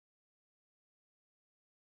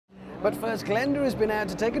But first, Glenda has been out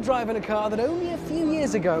to take a drive in a car that only a few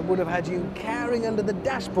years ago would have had you cowering under the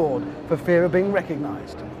dashboard for fear of being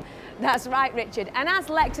recognised. That's right, Richard. And as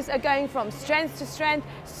Lexus are going from strength to strength,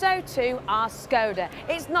 so too are Skoda.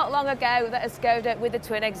 It's not long ago that a Skoda with a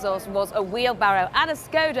twin exhaust was a wheelbarrow and a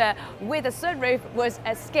Skoda with a sunroof was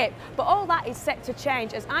a skip. But all that is set to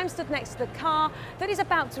change as I'm stood next to the car that is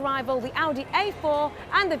about to rival the Audi A4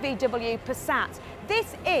 and the VW Passat.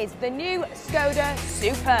 This is the new Skoda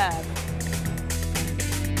Superb.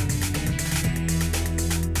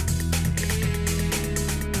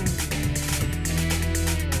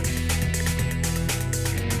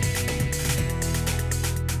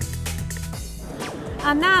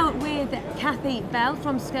 I'm now with Kathy Bell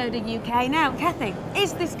from Skoda UK. Now, Kathy,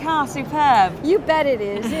 is this car superb? You bet it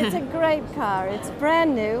is. It's a great car. It's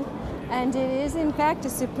brand new, and it is in fact a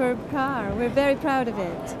superb car. We're very proud of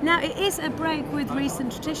it. Now, it is a break with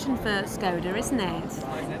recent tradition for Skoda, isn't it?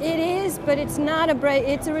 It is, but it's not a break.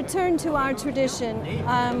 It's a return to our tradition.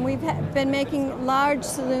 We've been making large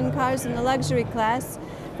saloon cars in the luxury class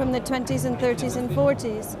from the 20s and 30s and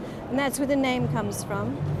 40s, and that's where the name comes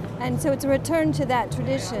from. And so it's a return to that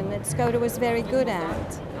tradition that Skoda was very good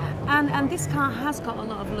at. And this car has got a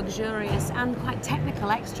lot of luxurious and quite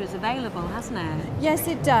technical extras available, hasn't it? Yes,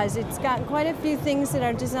 it does. It's got quite a few things that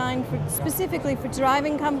are designed specifically for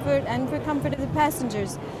driving comfort and for comfort of the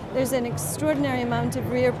passengers. There's an extraordinary amount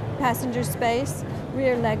of rear passenger space,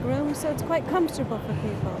 rear legroom, so it's quite comfortable for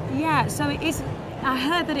people. Yeah, so it is. I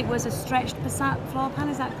heard that it was a stretched Passat floor pan,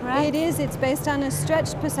 is that correct? It is. It's based on a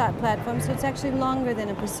stretched Passat platform, so it's actually longer than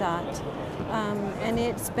a Passat. And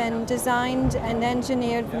it's been designed and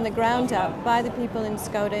engineered from the ground up by the people in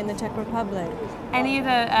Skoda in the Czech Republic. Any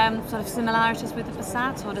other sort of similarities with the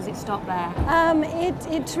Passat, or does it stop there?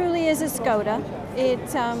 It truly is a Skoda.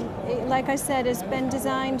 It, like I said, has been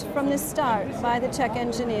designed from the start by the Czech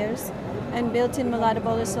engineers and built in Mladá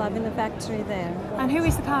Boleslav in the factory there. And who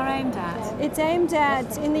is the car aimed at? It's aimed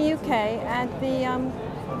at, in the UK, at the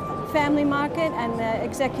family market and the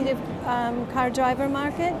executive car driver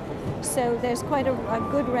market. So there's quite a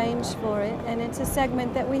good range for it, and it's a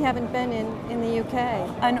segment that we haven't been in the UK.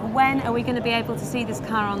 And when are we going to be able to see this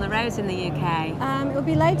car on the roads in the UK? It will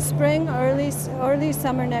be late spring, early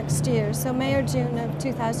summer next year, so May or June of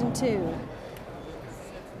 2002.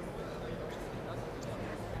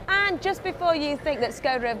 And just before you think that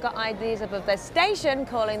Skoda have got ideas above their station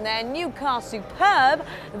calling their new car superb,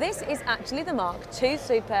 this is actually the Mark II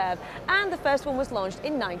Superb, and the first one was launched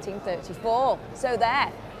in 1934. So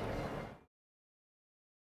there,